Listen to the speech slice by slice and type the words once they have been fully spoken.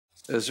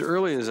As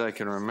early as I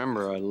can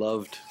remember, I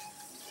loved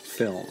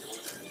film,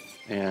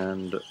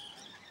 and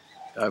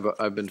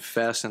I've been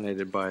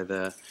fascinated by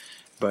the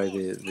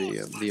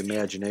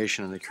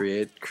imagination and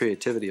the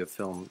creativity of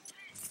film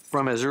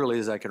from as early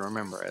as I can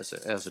remember as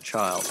a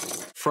child.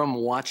 From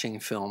watching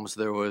films,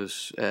 there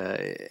was,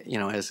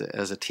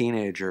 as a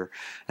teenager,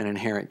 an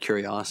inherent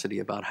curiosity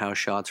about how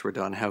shots were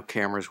done, how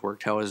cameras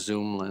worked, how a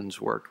zoom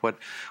lens worked,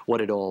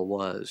 what it all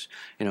was.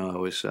 I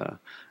was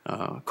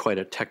quite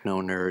a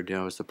techno nerd.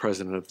 I was the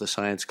president of the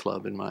science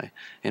club in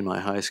my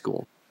high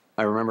school.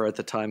 I remember at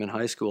the time in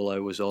high school, I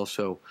was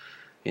also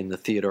in the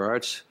theater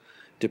arts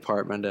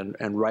department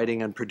and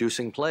writing and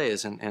producing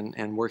plays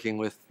and working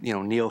with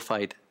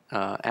neophyte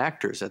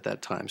actors at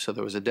that time. So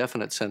there was a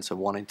definite sense of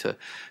wanting to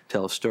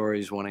tell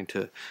stories, wanting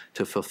to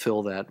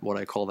fulfill that, what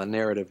I call the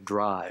narrative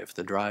drive,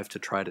 the drive to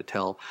try to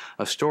tell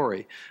a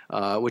story,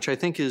 which I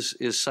think is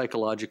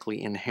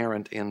psychologically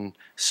inherent in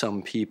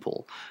some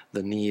people,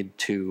 the need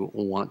to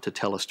want to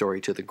tell a story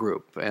to the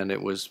group. And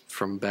it was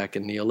from back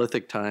in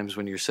Neolithic times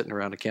when you're sitting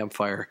around a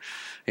campfire,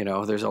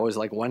 there's always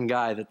like one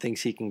guy that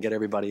thinks he can get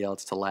everybody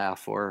else to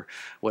laugh or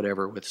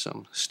whatever with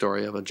some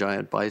story of a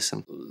giant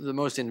bison. The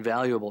most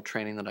invaluable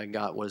training that I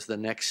got was the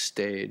next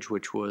stage,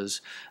 which was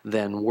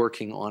then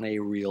working on a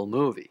real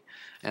movie.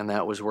 And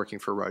that was working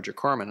for Roger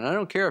Corman. And I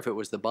don't care if it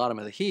was the bottom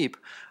of the heap,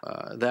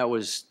 that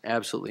was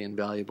absolutely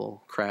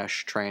invaluable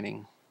crash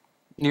training,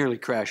 nearly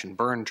crash and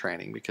burn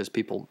training, because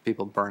people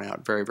burn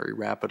out very, very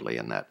rapidly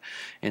in that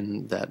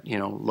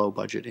low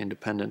budget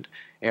independent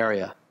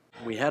area.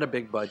 We had a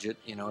big budget.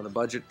 The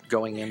budget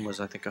going in was,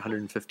 I think,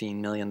 $115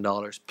 million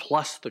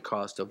plus the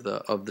cost of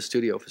the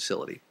studio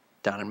facility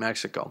down in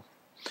Mexico.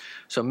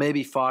 So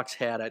maybe Fox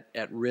had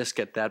at risk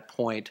at that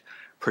point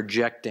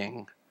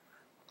projecting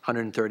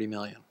 $130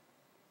 million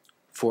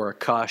for a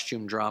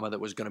costume drama that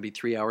was going to be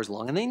 3 hours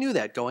long. And they knew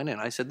that going in.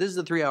 I said, this is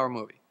a 3-hour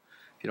movie.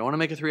 If you don't want to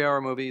make a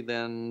 3-hour movie,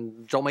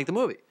 then don't make the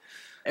movie.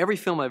 Every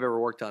film I've ever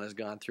worked on has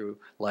gone through,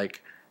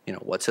 like,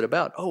 what's it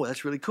about? Oh,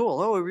 that's really cool.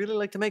 Oh, I'd really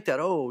like to make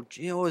that. Oh,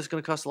 it's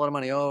going to cost a lot of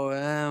money.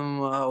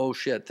 Oh,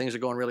 shit, things are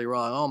going really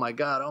wrong. Oh, my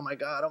God, oh, my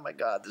God, oh, my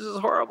God. This is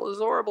horrible. This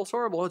is horrible. It's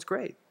horrible. Oh, it's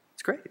great.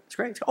 It's great. It's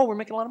great. Oh, we're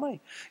making a lot of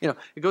money.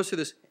 It goes through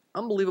this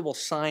unbelievable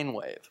sine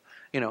wave,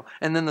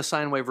 and then the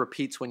sine wave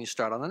repeats when you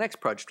start on the next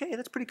project. Hey,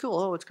 that's pretty cool.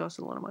 Oh, it's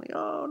costing a lot of money.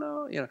 Oh,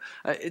 no.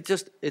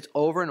 It's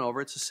over and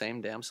over. It's the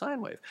same damn sine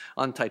wave.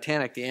 On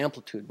Titanic, the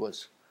amplitude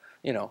was,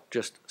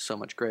 just so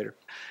much greater.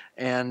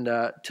 And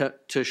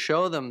to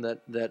show them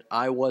that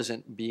I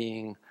wasn't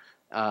being,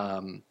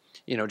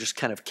 just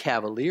kind of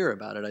cavalier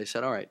about it, I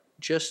said, all right,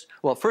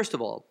 first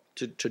of all,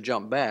 to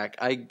jump back,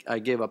 I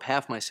gave up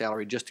half my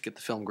salary just to get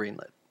the film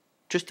greenlit.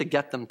 Just to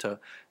get them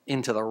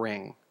into the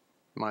ring.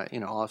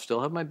 I'll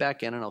still have my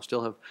back end and I'll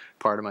still have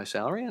part of my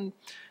salary. And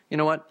you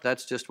know what?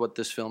 That's just what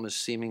this film is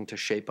seeming to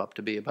shape up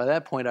to be. By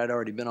that point, I'd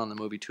already been on the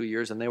movie 2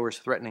 years and they were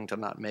threatening to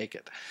not make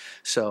it.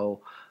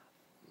 So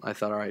I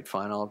thought, all right,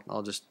 fine,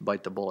 I'll just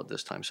bite the bullet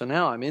this time. So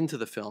now I'm into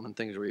the film and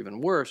things are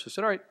even worse. I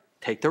said, all right,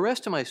 take the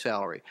rest of my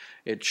salary.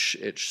 It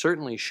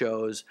certainly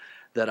shows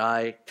that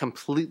I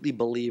completely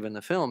believe in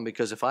the film,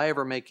 because if I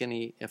ever make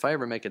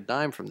a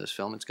dime from this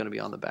film, it's going to be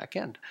on the back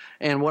end.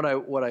 And what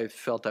I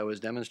felt I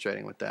was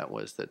demonstrating with that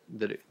was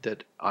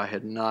that I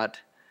had not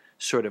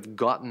sort of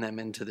gotten them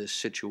into this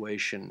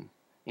situation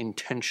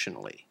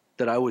intentionally,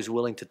 that I was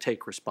willing to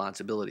take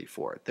responsibility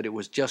for it, that it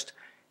was just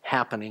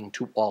happening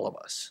to all of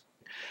us.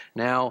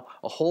 Now,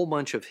 a whole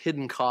bunch of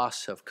hidden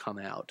costs have come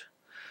out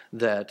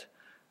that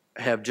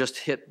have just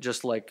hit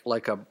just like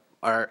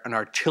an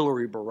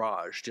artillery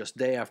barrage, just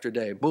day after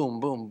day, boom,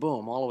 boom,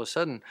 boom. All of a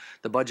sudden,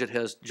 the budget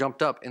has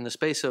jumped up in the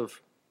space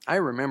of, I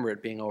remember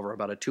it being over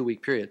about a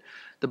 2-week period.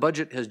 The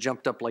budget has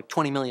jumped up like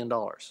 $20 million,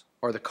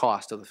 or the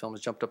cost of the film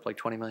has jumped up like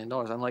 $20 million.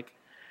 I'm like,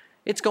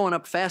 it's going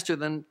up faster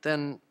than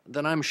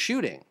I'm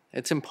shooting.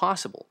 It's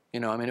impossible.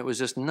 It was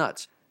just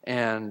nuts.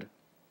 And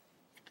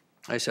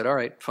I said, all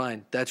right,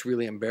 fine, that's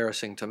really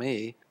embarrassing to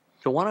me.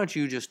 So why don't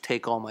you just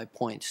take all my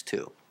points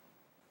too?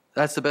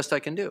 That's the best I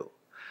can do.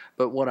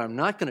 But what I'm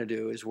not going to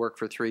do is work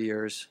for 3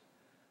 years,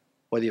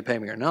 whether you pay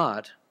me or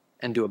not,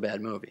 and do a bad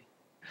movie.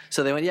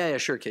 So they went, yeah,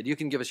 sure, kid, you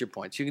can give us your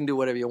points. You can do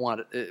whatever you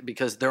want,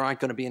 because there aren't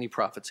going to be any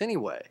profits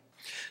anyway.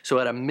 So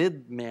at a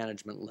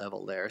mid-management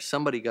level there,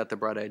 somebody got the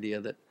bright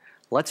idea that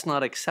let's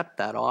not accept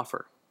that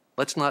offer.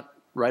 Let's not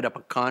write up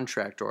a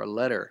contract or a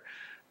letter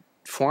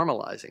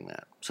formalizing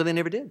that. So they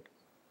never did.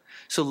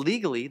 So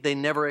legally, they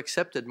never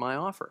accepted my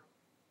offer.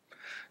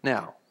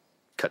 Now,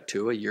 cut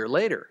to a year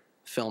later.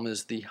 Film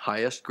is the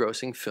highest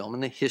grossing film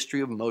in the history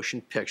of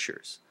motion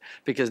pictures,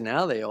 because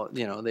now they owe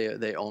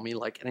me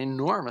like an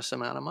enormous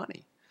amount of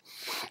money.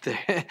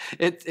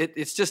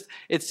 It's just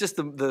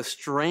the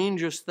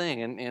strangest thing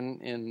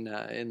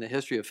in the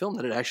history of film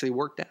that it actually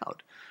worked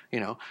out.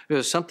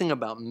 There's something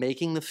about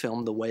making the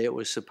film the way it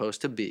was supposed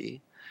to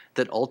be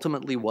that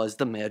ultimately was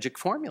the magic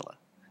formula.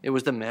 It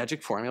was the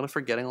magic formula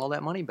for getting all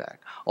that money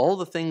back. All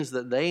the things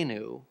that they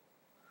knew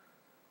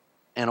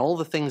and all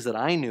the things that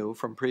I knew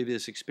from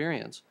previous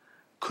experience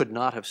could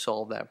not have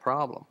solved that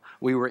problem.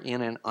 We were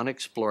in an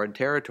unexplored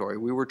territory.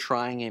 We were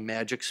trying a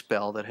magic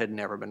spell that had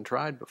never been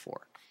tried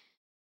before.